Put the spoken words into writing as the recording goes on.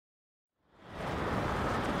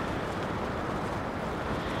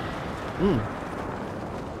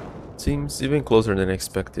Seems even closer than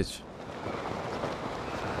expected.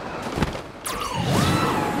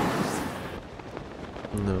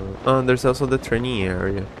 No. Oh, and there's also the training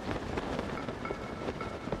area.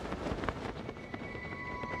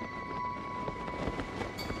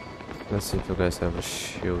 Let's see if you guys have a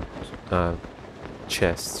shield,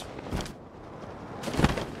 chest.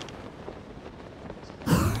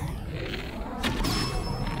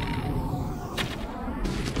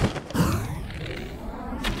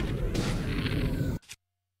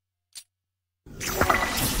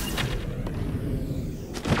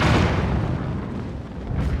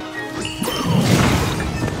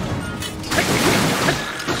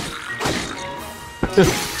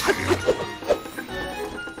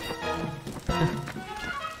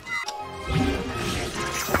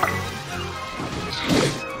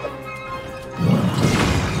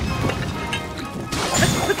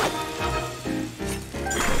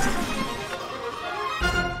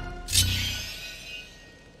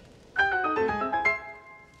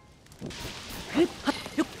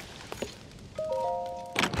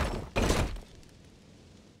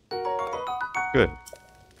 Good.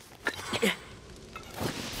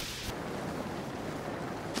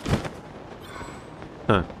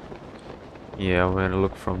 Huh. Yeah, when I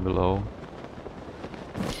look from below,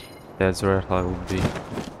 that's where I would be.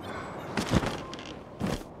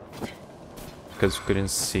 Because you couldn't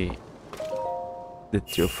see the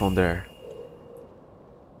tail from there.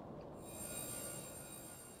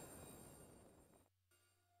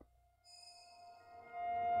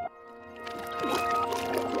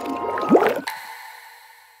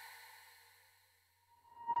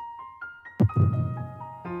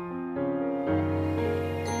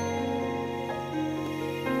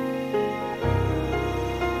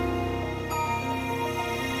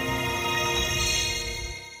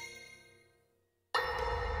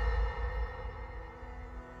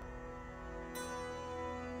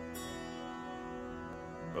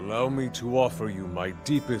 Allow me to offer you my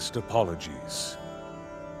deepest apologies.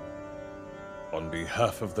 On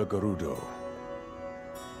behalf of the Gerudo,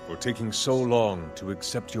 for taking so long to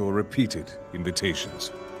accept your repeated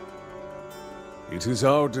invitations. It is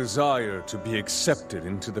our desire to be accepted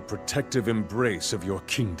into the protective embrace of your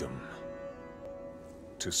kingdom.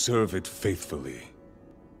 To serve it faithfully.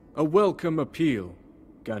 A welcome appeal,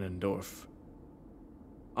 Ganondorf.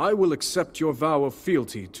 I will accept your vow of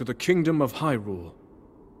fealty to the Kingdom of Hyrule.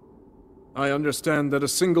 I understand that a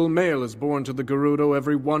single male is born to the Gerudo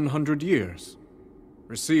every 100 years.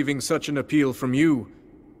 Receiving such an appeal from you,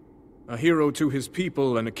 a hero to his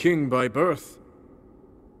people and a king by birth,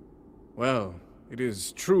 well, it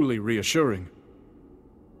is truly reassuring.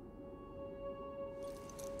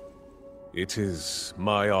 It is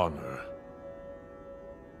my honor.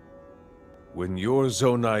 When your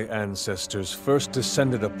Zonai ancestors first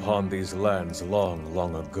descended upon these lands long,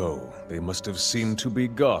 long ago, they must have seemed to be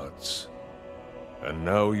gods. And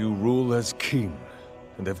now you rule as king,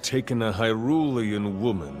 and have taken a Hyrulean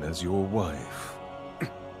woman as your wife.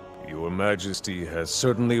 Your Majesty has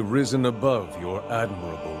certainly risen above your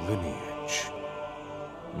admirable lineage.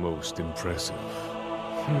 Most impressive.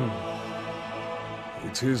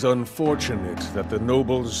 It is unfortunate that the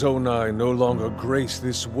noble Zonai no longer grace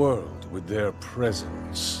this world with their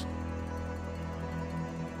presence.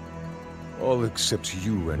 All except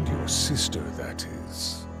you and your sister, that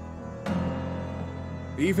is.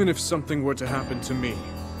 Even if something were to happen to me,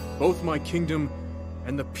 both my kingdom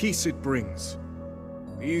and the peace it brings,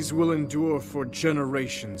 these will endure for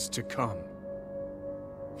generations to come.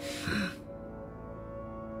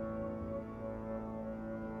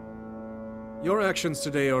 Your actions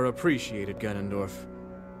today are appreciated, Ganondorf.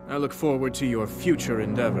 I look forward to your future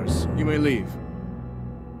endeavors. You may leave.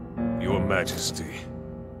 Your Majesty.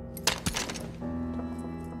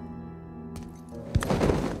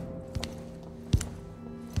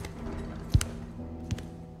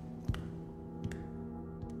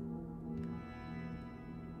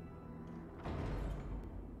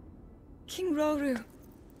 King Roru,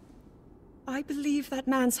 I believe that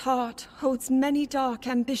man's heart holds many dark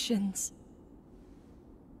ambitions.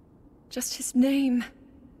 Just his name,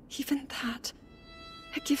 even that,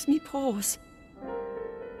 it gives me pause.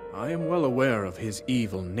 I am well aware of his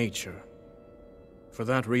evil nature. For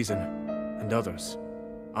that reason, and others,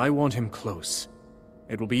 I want him close.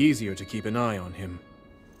 It will be easier to keep an eye on him.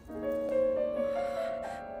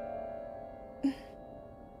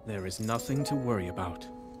 There is nothing to worry about.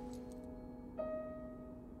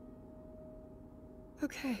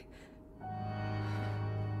 Okay.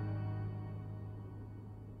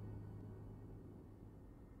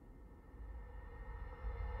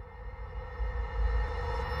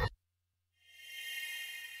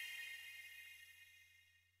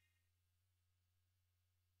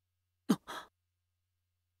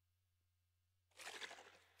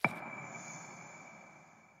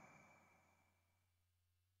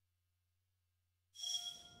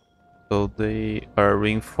 So they are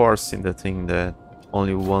reinforcing the thing that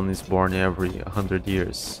only one is born every 100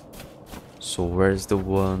 years. So where's the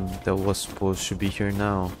one that was supposed to be here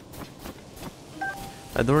now?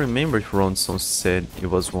 I don't remember if Ronson said it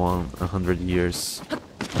was 100 years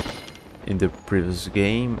in the previous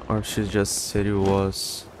game, or she just said it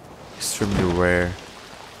was extremely rare.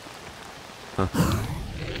 Huh.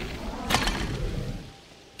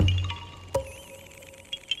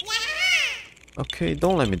 Okay,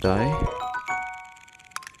 don't let me die.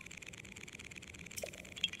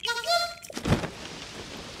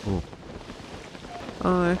 Ooh.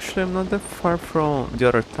 Actually, I'm not that far from the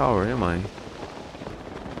other tower, am I?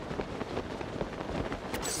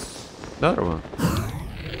 The other one.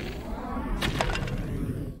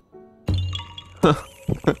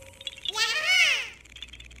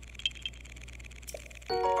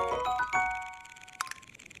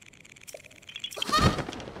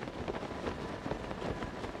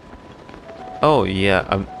 Oh yeah,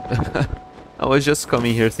 I was just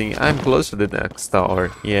coming here thinking I'm close to the next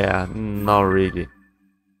tower. Yeah, not really.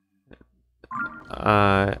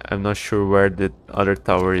 I'm not sure where the other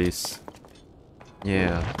tower is.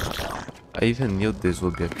 Yeah, I even knew this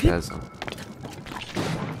would be a chasm.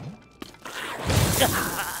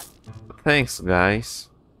 Thanks, guys.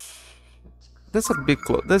 That's a bit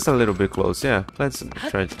close. That's a little bit close. Yeah, let's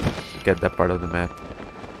try to get that part of the map.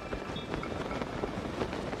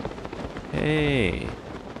 Hey.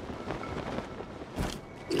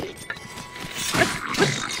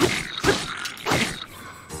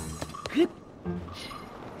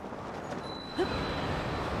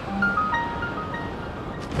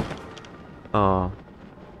 Oh.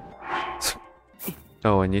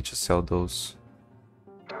 Oh, I need to sell those.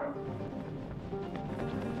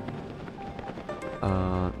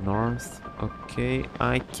 North. Okay,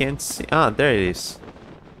 I can't see. Ah, there it is.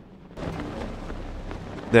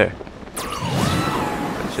 There.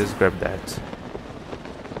 Let's just grab that.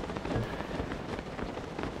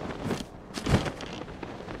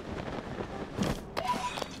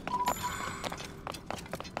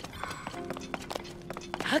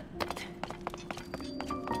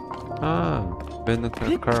 Ah,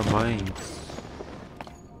 Benetton Carmine.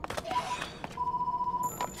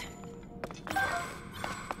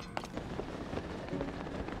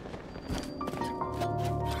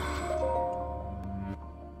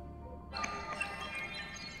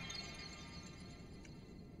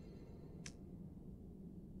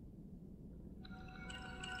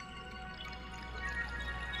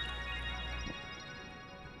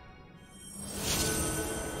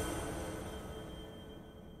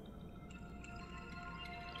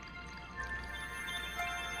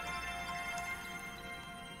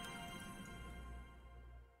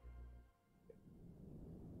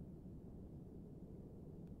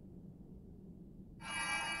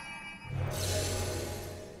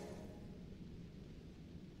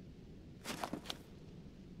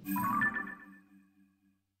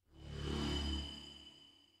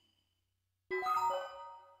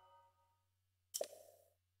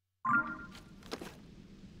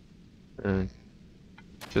 Uh,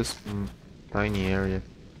 just tiny area.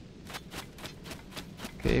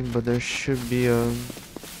 Okay, but there should be a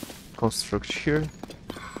construct here.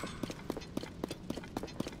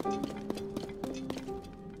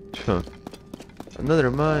 Huh.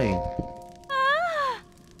 Another mine.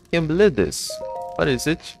 Can't believe this. What is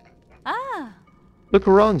it? Look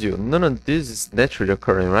around you. None of this is naturally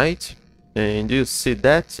occurring, right? And do you see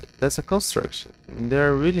that? That's a construction.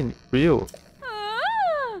 They're really real.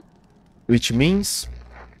 Which means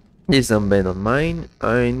this abandoned mine.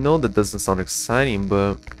 I know that doesn't sound exciting,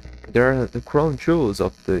 but they're the crown jewels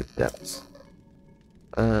of the depths.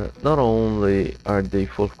 Not only are they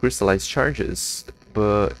full of crystallized charges,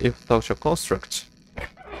 but if talk to a construct,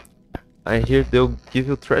 I hear they'll give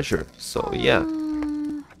you treasure. So yeah,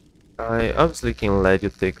 I obviously can let you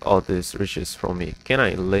take all these riches from me. Can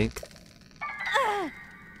I, Link?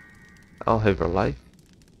 I'll have your life.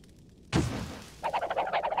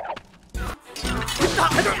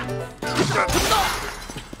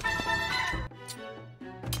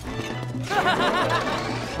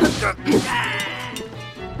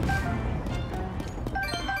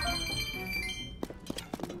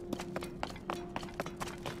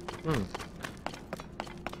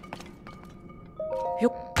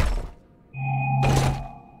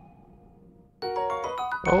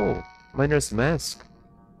 Oh, miner's mask.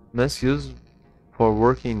 Mask used for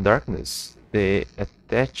working in darkness. The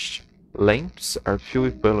attached lamps are filled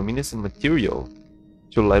with bioluminescent material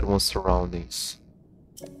to light one's surroundings.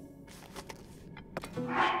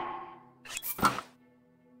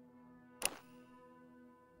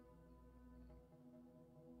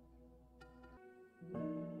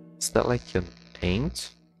 Is that like an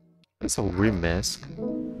ant? That's a weird mask.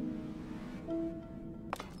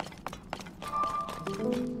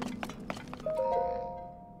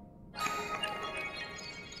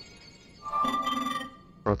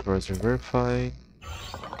 Authorized and verified.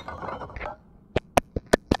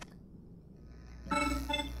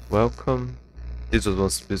 Welcome. This was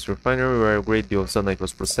once a Peace refinery where a great deal of sunlight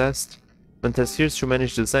was processed. Fantas here to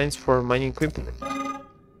manage designs for mining equipment.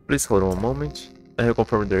 Please hold on a moment. I have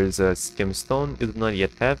confirmed there is a scam stone you do not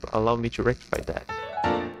yet have. Allow me to rectify that.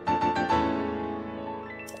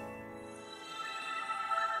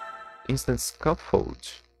 Instant scaffold.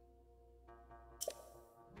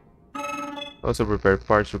 Also prepare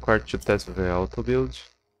parts required to test with the auto build.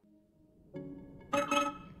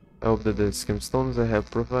 I hope that the scam stones I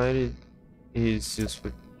have provided is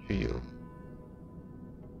useful to you.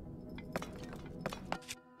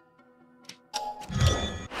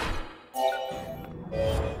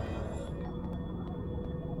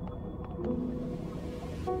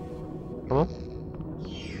 Come on.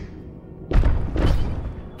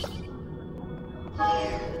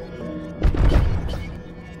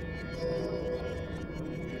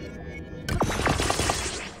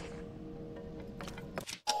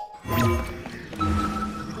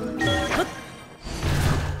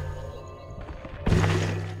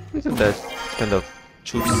 Isn't that kind of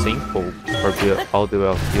too simple for be all the way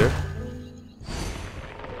out here?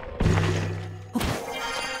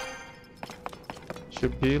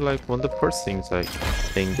 Should be like one of the first things I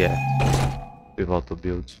can get with auto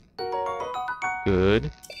build.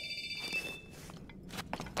 Good.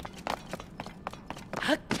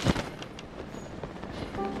 Huh.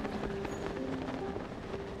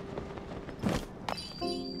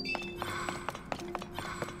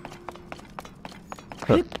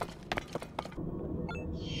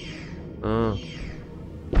 Oh.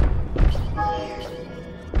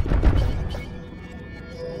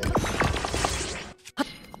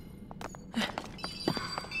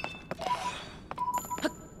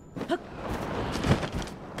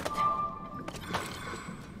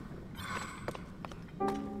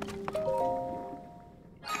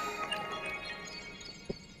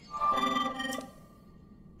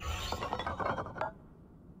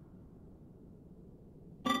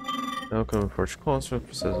 Welcome first console,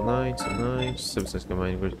 process night, substance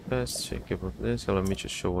combined with fast, check your confidence, allow me to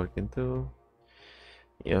show what I can do.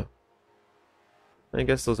 Yeah. I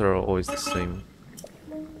guess those are always the same.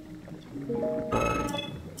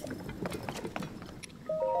 Fine.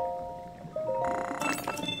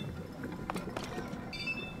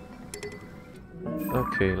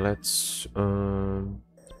 Okay, let's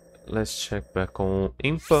check back on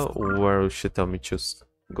Impa. Where should she tell me to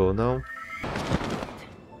go now?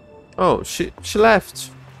 Oh, she left.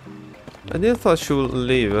 I didn't thought she would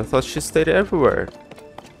leave. I thought she stayed everywhere.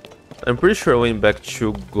 I'm pretty sure I went back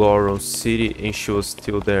to Goron City and she was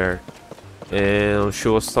still there. And she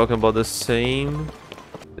was talking about the same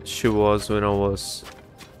she was when I was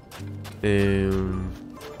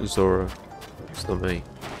in Zora's domain.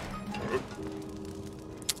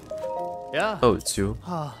 Yeah. Oh, it's you.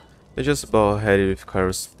 I just about had it with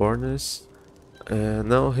Kairos partners.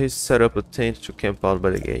 Now he's set up a tent to camp out by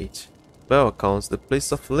the gate. By all accounts, the place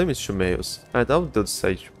is off limits to males. I doubt they'll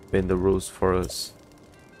decide to bend the rules for us.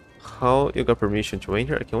 How you got permission to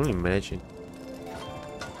enter? I can only imagine.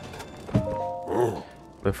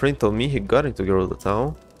 My friend told me he got into Gerudo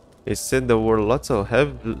town. He said there were lots of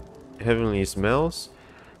heavenly smells,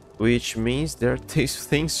 which means there are tasty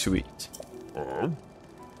things to eat.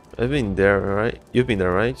 I've been there, right? You've been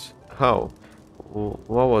there, right? How?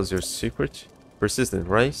 What was your secret? Persistent,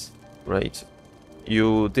 right? Right.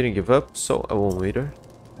 You didn't give up, so I won't either.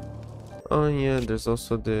 Oh yeah, there's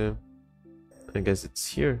also the... I guess it's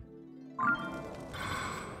here.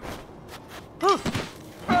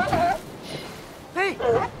 Hey!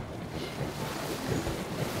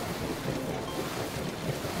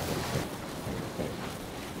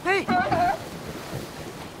 Hey!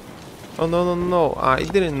 Oh no, I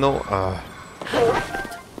didn't know.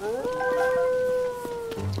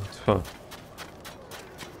 Huh.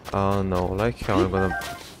 Oh no, like how I'm gonna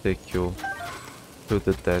take you to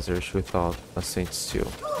the desert without a saint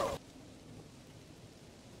seal.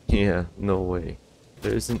 Yeah, no way.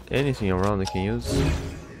 There isn't anything around I can use.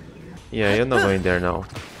 Yeah, you're not going there now.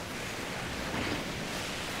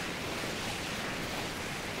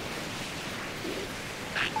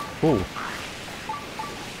 Ooh.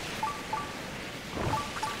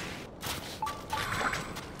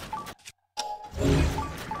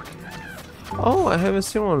 Oh, I haven't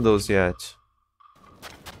seen one of those yet.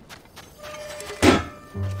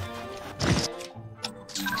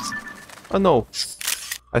 Oh no.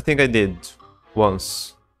 I think I did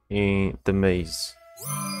once in the maze.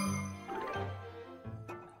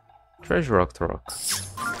 Treasure rock to rock.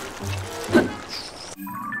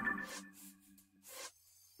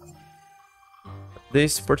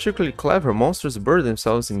 These particularly clever monsters bury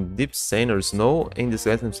themselves in deep sand or snow and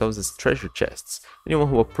disguise themselves as treasure chests. Anyone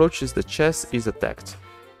who approaches the chest is attacked.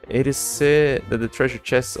 It is said that the treasure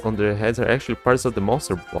chests on their heads are actually parts of the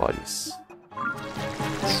monster bodies.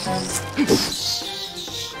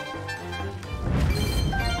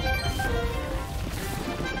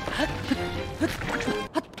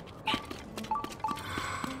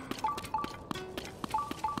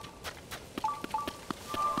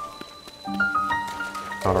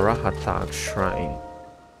 Arahatag Shrine.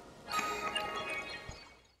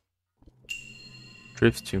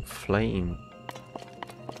 Drifting Flame.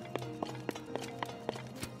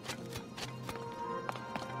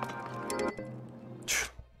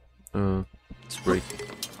 Let's break.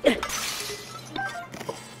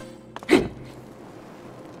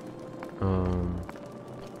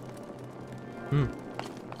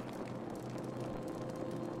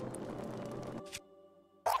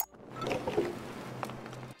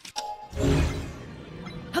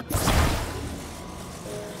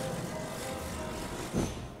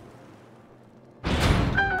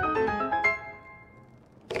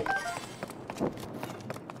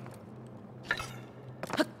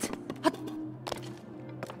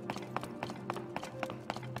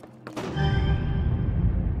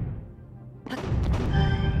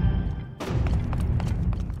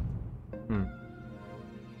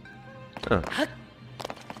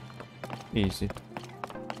 Easy.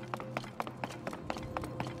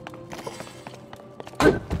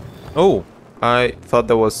 Oh, I thought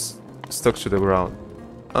that was stuck to the ground.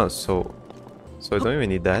 Oh, so I don't even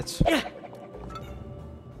need that.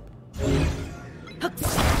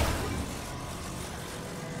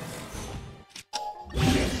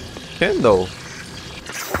 Candle.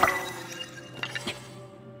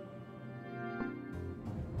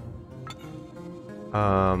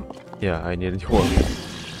 Yeah, I needed one.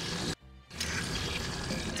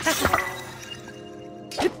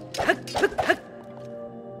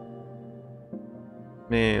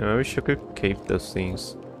 Man, I wish I could cave those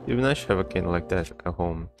things. Even I should have a candle like that at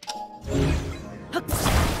home.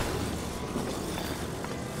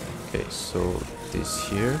 Okay, so this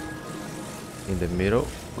here in the middle,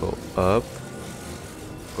 go up,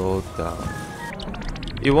 go down.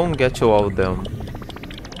 It won't get to all of them.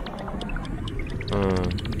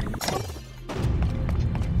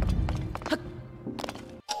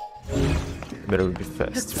 Better be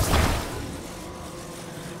faster.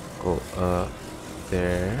 Go up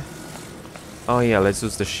there. Oh yeah, let's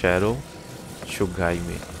use the shadow to guide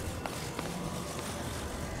me.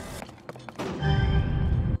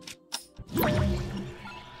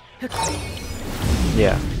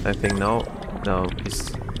 Yeah, I think now it's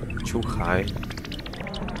too high.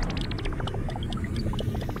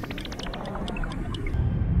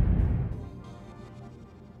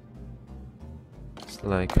 It's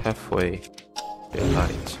like halfway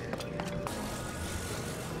behind.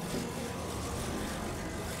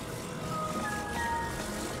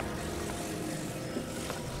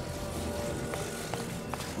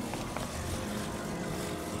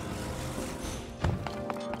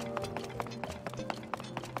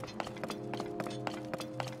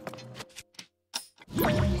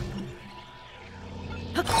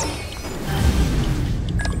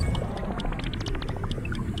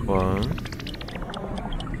 One.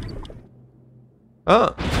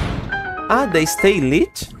 They stay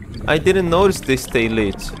lit? I didn't notice they stay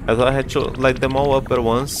lit. I thought I had to light them all up at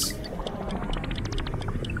once.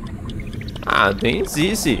 Then it's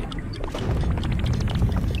easy.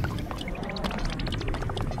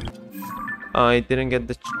 I didn't get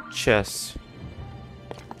the chest.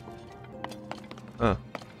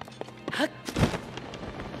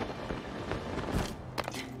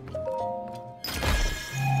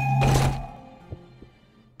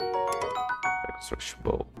 Extraction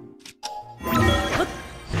bow.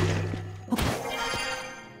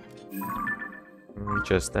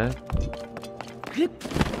 Just that.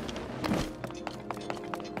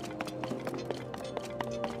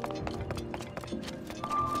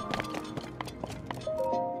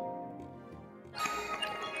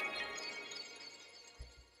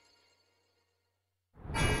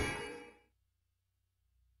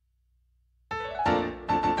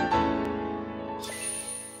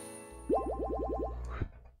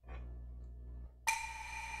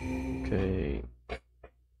 Okay.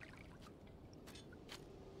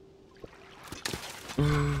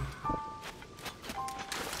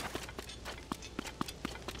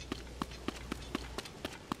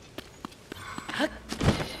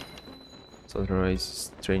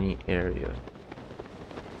 Sunrise training area.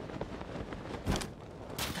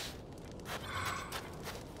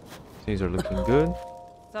 Things are looking good.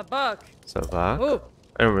 Sabak. Savak. Oh.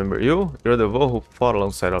 I remember you. You're the one who fought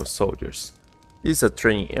alongside our soldiers. This is a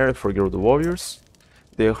training area for Gerudo warriors.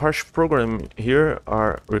 The harsh program here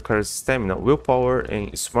requires stamina, willpower,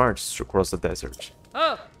 and smarts to cross the desert.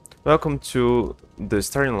 Oh. Welcome to the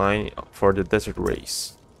starting line for the desert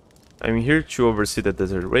race. I'm here to oversee the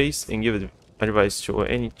desert race and give advice to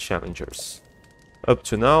any challengers. Up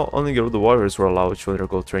to now, only Gerudo warriors were allowed to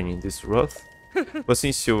undergo training in this route, but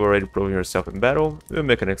since you've already proven yourself in battle, we'll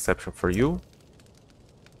make an exception for you.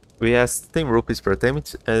 We ask 10 rupees per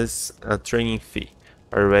attempt as a training fee.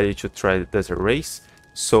 Are you ready to try the desert race?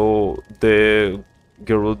 So the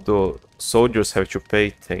Gerudo soldiers have to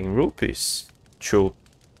pay 10 rupees to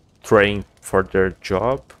train for their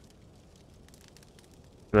job.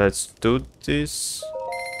 Let's do this.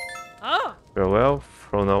 Oh. Very well.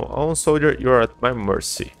 From now on, soldier, you are at my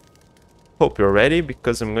mercy. Hope you're ready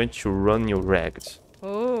because I'm going to run you ragged.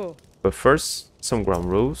 Oh. But first, some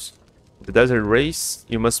ground rules. The desert race,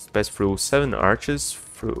 you must pass through 7 arches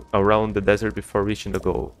around the desert before reaching the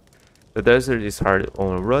goal. The desert is hard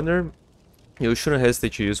on a runner. You shouldn't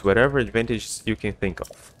hesitate to use whatever advantages you can think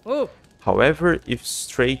of. Oh. However, if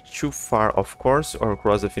stray too far off course or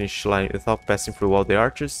cross the finish line without passing through all the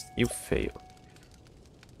arches, you fail.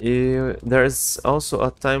 There's also a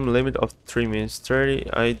time limit of 3 minutes 30.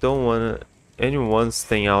 I don't want anyone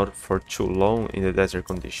staying out for too long in the desert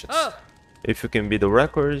conditions. Oh. If you can beat the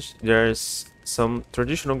record, there's some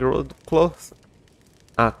traditional Gerudo clothing.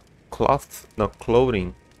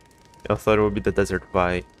 I thought it would be the desert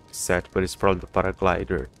vibe set, but it's probably the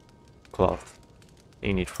paraglider cloth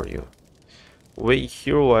in it for you. Wait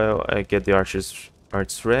here while I get the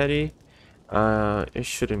arts ready. It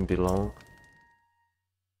shouldn't be long.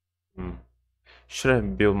 Should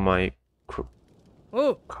have built my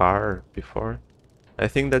car before. I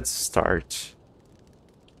think that's start.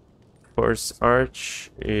 First arch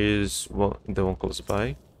is the one close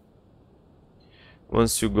by.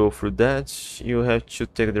 Once you go through that, you have to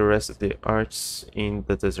take the rest of the arches in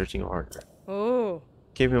the deserting order. Oh.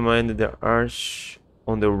 Keep in mind that the arch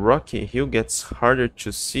on the rocky hill gets harder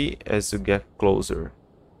to see as you get closer.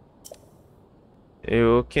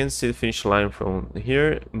 You can see the finish line from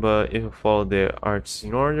here, but if you follow the arches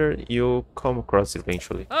in order, you'll come across it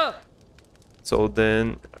eventually. Oh. So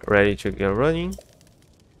then, ready to get running.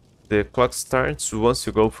 The clock starts once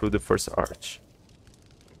you go through the first arch.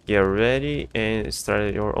 Get ready and start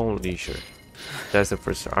at your own leisure. That's the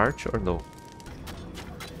first arch or no?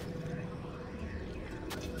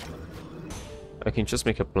 I can just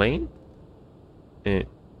make a plane?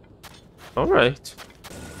 Alright.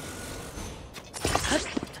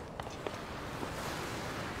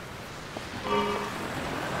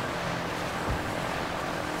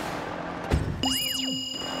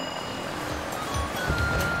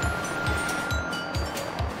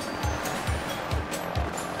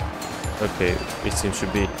 Okay, it seems to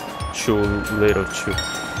be too little to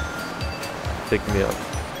take me up.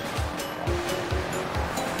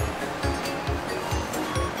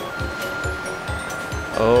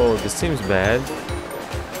 Oh, this seems bad.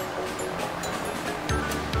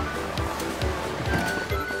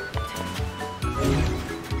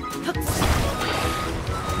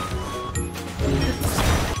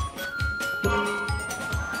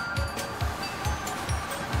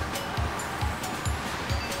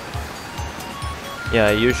 Yeah,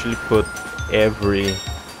 I usually put every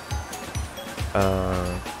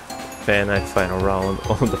fan I find around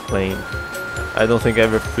on the plane. I don't think I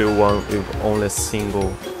ever flew one with only a single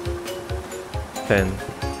fan.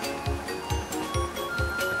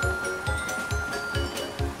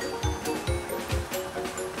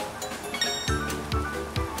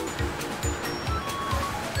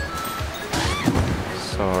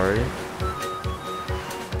 Sorry.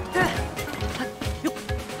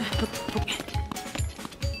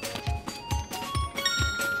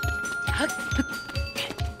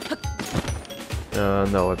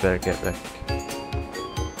 No, I better get back.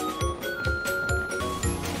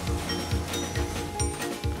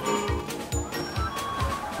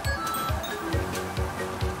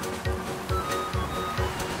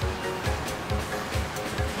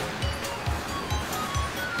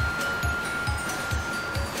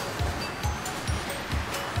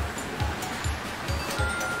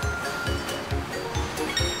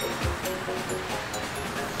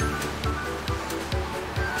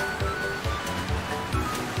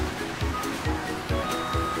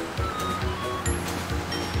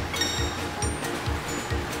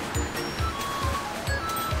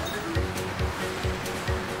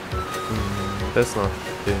 that's not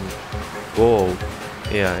the goal.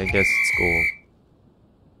 Yeah, I guess it's goal.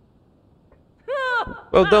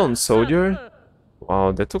 Well done, soldier.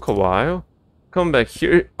 Wow, that took a while. Come back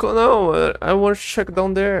here. No, I want to check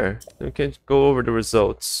down there. We can go over the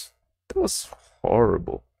results. That was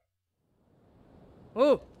horrible.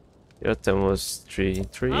 Oh. Your time was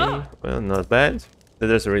 3-3. Ah. Well, not bad.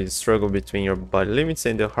 There's already a struggle between your body limits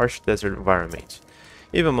and the harsh desert environment.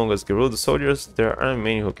 Even among us Gerudo soldiers, there aren't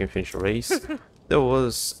many who can finish a race. That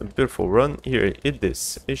was a beautiful run. Here, eat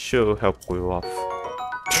this. It should help cool you off.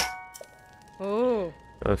 Oh.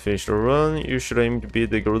 Finish the run. You should aim to beat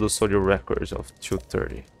the Gerudo soldier records of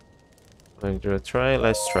 2:30. Like to try?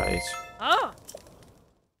 Let's try it. Ah.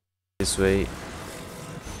 This way,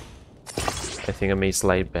 I think I may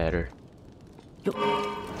slide better.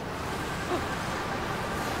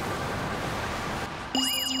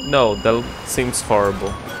 No, that seems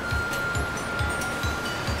horrible.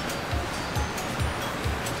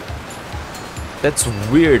 That's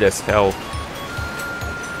weird as hell.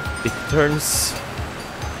 It turns...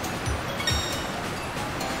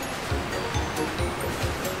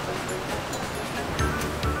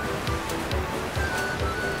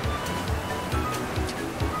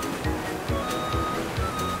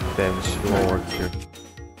 Damn, it won't work here.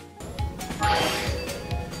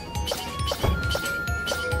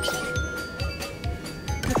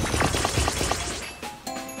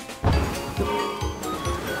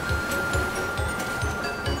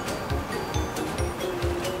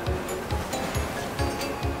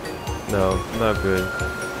 No, not good.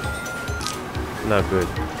 Not good.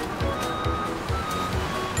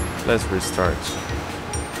 Let's restart.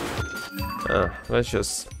 Let's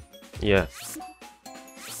just... Yeah.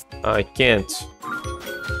 I can't.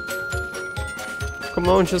 Come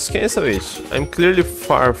on, just cancel it. I'm clearly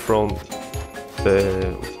far from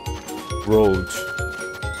the road.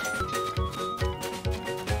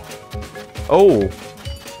 Oh!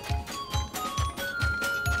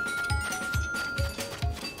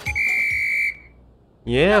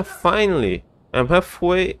 Yeah, finally! I'm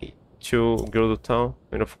halfway to Gerudo town,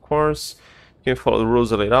 and of course, you can follow the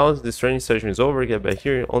rules laid out. This training session is over, get back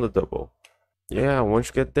here on the double. Yeah, I want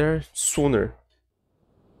you to get there sooner.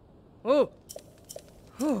 Oh.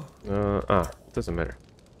 Doesn't matter.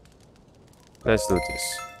 Let's do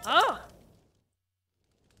this. Ah.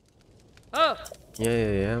 Oh.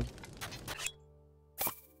 Yeah.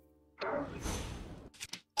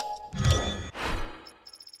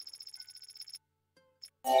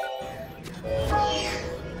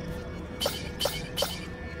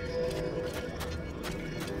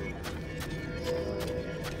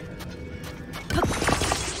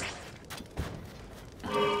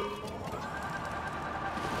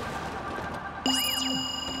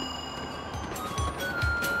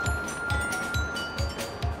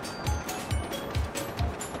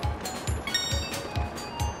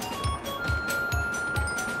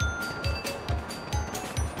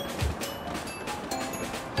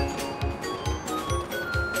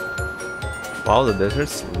 Wow, the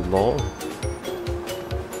desert's long.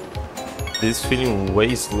 This is feeling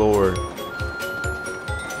way slower.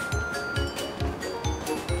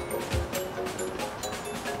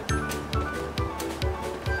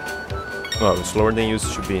 Well, slower than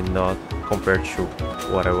used to be, not compared to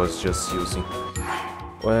what I was just using.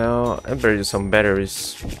 Well, I better use some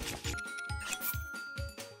batteries.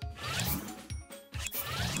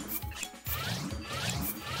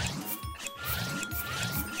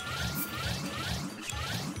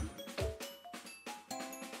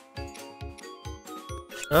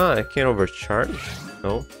 I can't overcharge?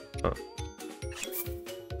 No?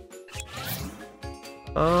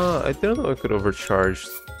 I didn't know I could overcharge.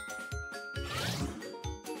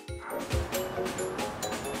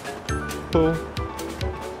 Cool.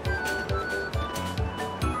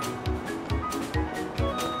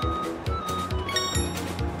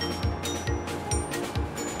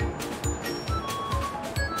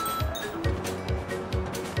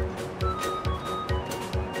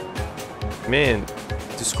 Man,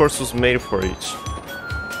 this course was made for it.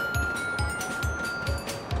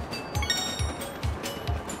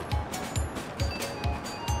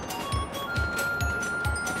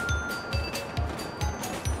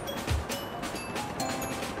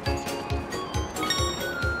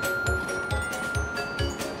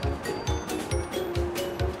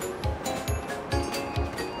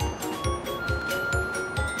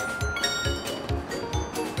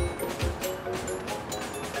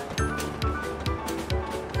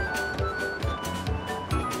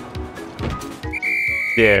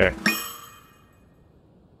 There.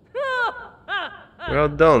 Well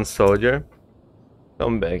done, soldier.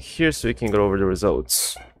 Come back here so we can go over the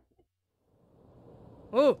results.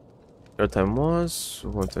 Oh. Your time was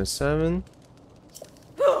 127.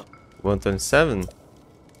 127.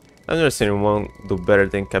 I've never seen anyone do better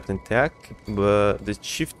than Captain Tech, but the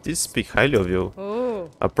chief did speak highly of you. Oh.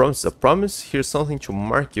 A promise is a promise. Here's something to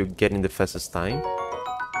mark you getting the fastest time.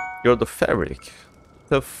 You're the fabric.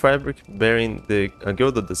 The fabric bearing the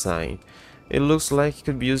Gerudo design. It looks like it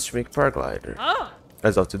could be used to make paraglider. Ah.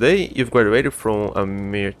 As of today, you've graduated from a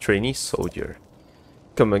mere trainee soldier.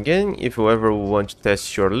 Come again if you ever want to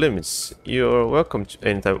test your limits. You're welcome to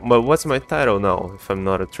anytime. But what's my title now if I'm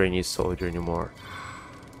not a trainee soldier anymore?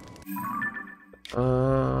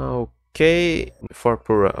 Okay. For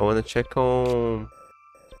Purah, I wanna check on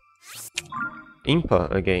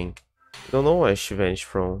Impa again. Don't know why she vanished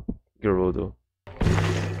from Gerudo.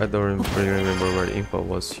 I don't really remember where Impa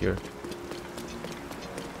was here.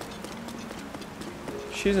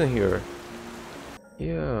 She's in here.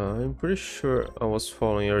 Yeah, I'm pretty sure I was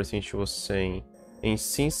following everything she was saying. And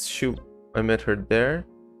since I met her there,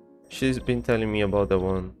 she's been telling me about the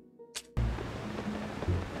one.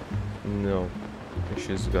 No,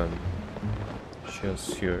 she's gone. She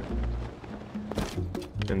was here.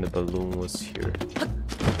 And the balloon was here.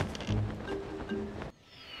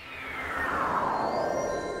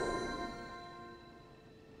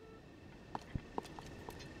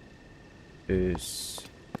 Is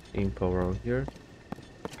Impa around here?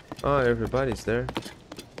 Oh, everybody's there.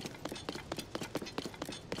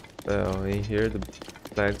 Well, in here the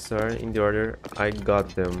flags are in the order I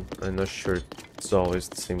got them. I'm not sure it's always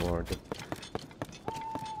the same order.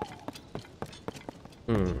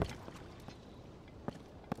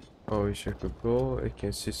 I wish I could go. I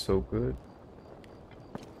can see so good.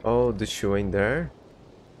 Oh, the shoe ain't there?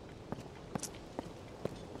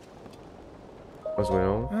 What's going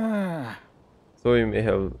on? So you may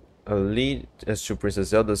have a lead as to Princess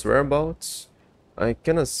Zelda's whereabouts. I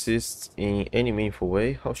can assist in any meaningful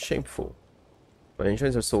way. How shameful. My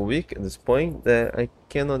instruments are so weak at this point that I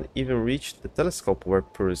cannot even reach the telescope where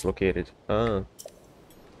Purah is located. Ah.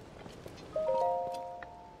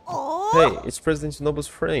 Hey, it's President Nobu's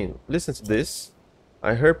friend. Listen to this.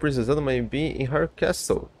 I heard Princess Zelda might be in her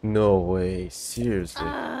castle. No way, seriously.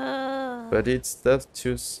 But it's tough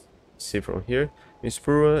to see from here. Miss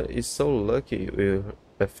Purah is so lucky with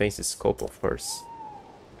that fancy scope of hers.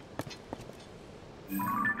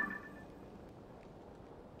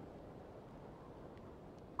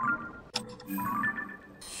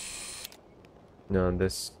 No,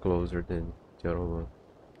 that's closer than the other one.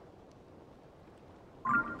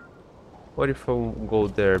 What if I go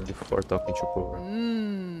there before talking to Purah?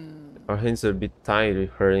 Our hands are a bit tied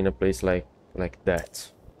with her in a place like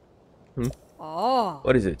that. Oh.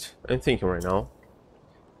 What is it? I'm thinking right now.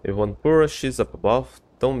 If one Purah she's up above,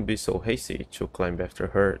 don't be so hasty to climb after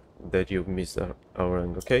her that you miss our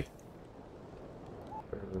run, okay?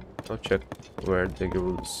 I'll check where the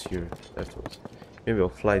Gerudo is here afterwards. Maybe I'll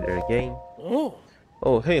fly there again. Oh,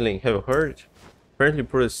 hey Link, have you heard? Apparently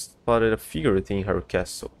Purah spotted a figure within her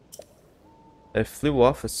castle. I flew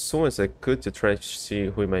off as soon as I could to try to see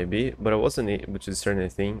who it might be, but I wasn't able to discern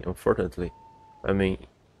anything, unfortunately. I mean,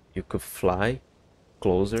 you could fly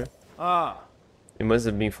closer. It must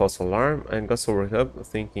have been false alarm. I got so worked up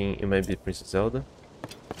thinking it might be Princess Zelda.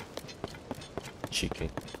 Chicken.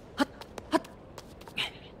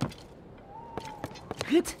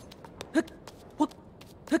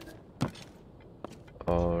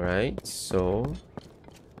 Alright, so...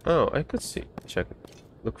 Oh, I could see. Check it.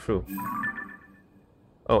 Look through.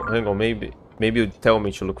 Oh, hang on, maybe you tell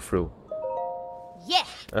me to look through. Yeah.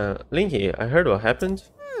 Linky, I heard what happened.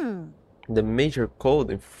 The major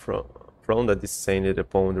cold in front that descended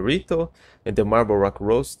upon the Rito, and the marble rock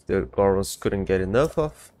roast the Gorons couldn't get enough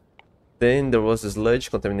of. Then there was the sludge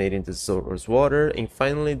contaminating the Zora's water, and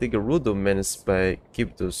finally the Gerudo menaced by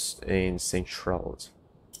Gibdus and Saint Shroud.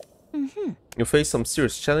 You faced some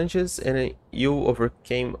serious challenges, and you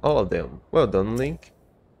overcame all of them. Well done, Link.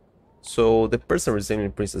 So the person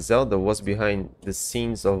resembling Princess Zelda was behind the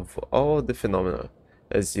scenes of all the phenomena,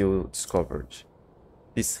 as you discovered.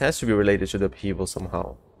 This has to be related to the upheaval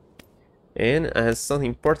somehow. And I have something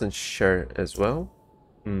important to share as well.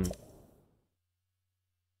 I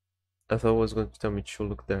thought it was going to tell me to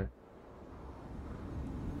look there.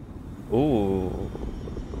 Ooh,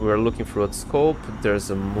 we're looking through a scope. There's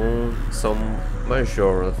a moon, some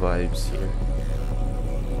Majora vibes here.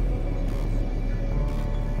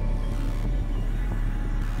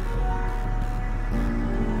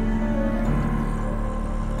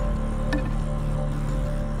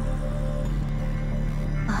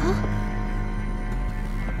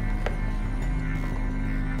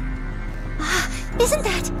 Isn't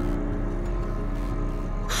that...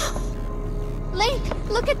 Link,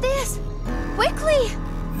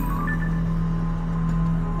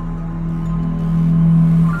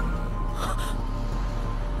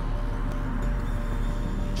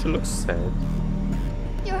 She looks sad.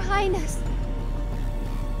 Your Highness.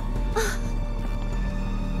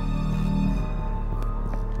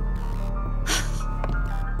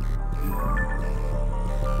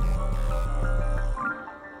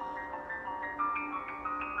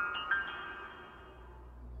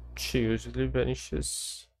 She usually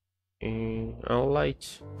vanishes in a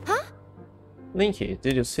light. Huh? Linky,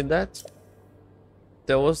 did you see that?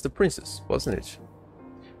 That was the princess, wasn't it?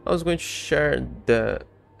 I was going to share that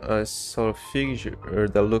I saw a figure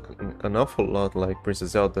that looked an awful lot like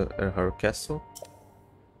Princess Zelda and her castle.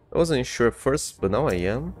 I wasn't sure at first, but now I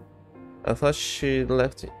am. I thought she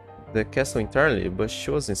left the castle entirely, but she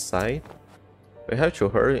was inside. We have to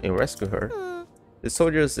hurry and rescue her. The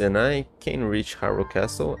soldiers and I can't reach Hyrule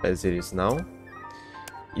Castle as it is now.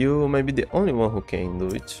 You might be the only one who can do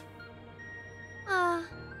it.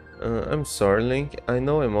 I'm sorry, Link. I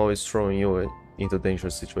know I'm always throwing you into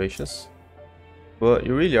dangerous situations, but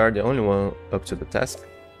you really are the only one up to the task.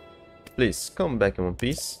 Please, come back in one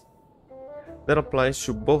piece. That applies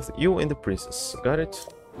to both you and the princess, got it?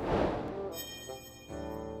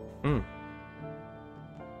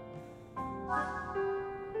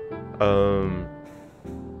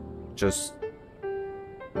 Just...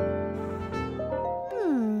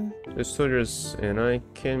 The soldiers and I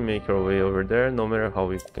can make our way over there, no matter how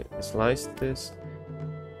we can slice this.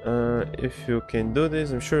 If you can do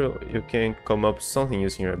this, I'm sure you can come up with something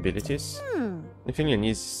using your abilities. I'm feeling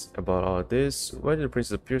uneasy about all this. Why did the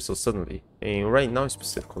princess appear so suddenly? And right now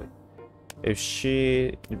specifically? If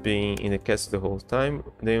she been in the castle the whole time,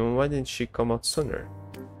 then why didn't she come out sooner?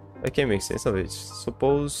 I can't make sense of it.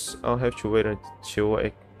 Suppose I'll have to wait until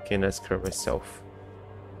I can ask her myself.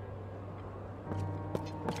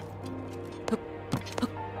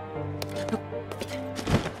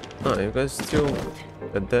 Oh, you guys still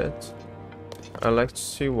at that? I'd like to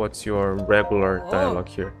see what's your regular dialogue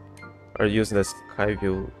here. Are you using the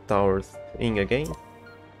Skyview Tower thing again?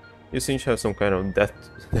 You seem to have some kind of death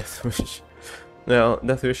wish. Well,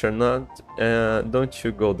 death wish or not, don't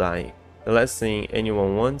you go dying. The last thing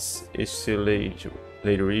anyone wants is to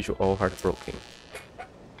reach you all heartbroken.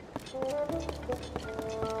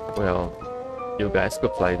 Well, you guys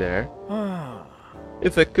could fly there.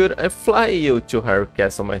 If I could, I'd fly you to her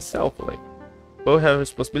castle myself, like. But we have a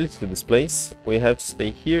responsibility to this place. We have to stay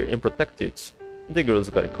here and protect it. The girls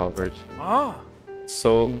got it covered.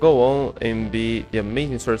 So go on and be the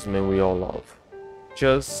amazing swordsman we all love.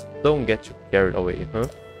 Just don't get too carried away, huh?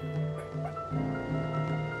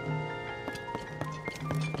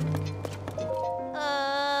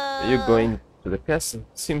 You going to the castle?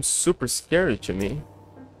 Seems super scary to me.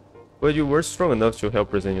 But you were strong enough to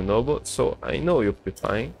help Resident Noble, so I know you'll be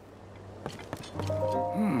fine.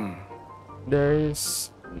 There's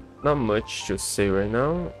not much to say right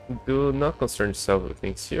now. Do not concern yourself with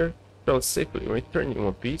things here. Travel safely, return in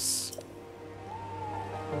one piece.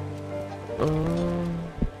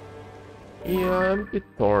 Yeah, I'm a bit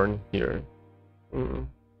torn here.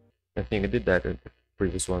 I think I did that in the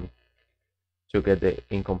previous one. To get the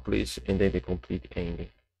incomplete and then the complete ending.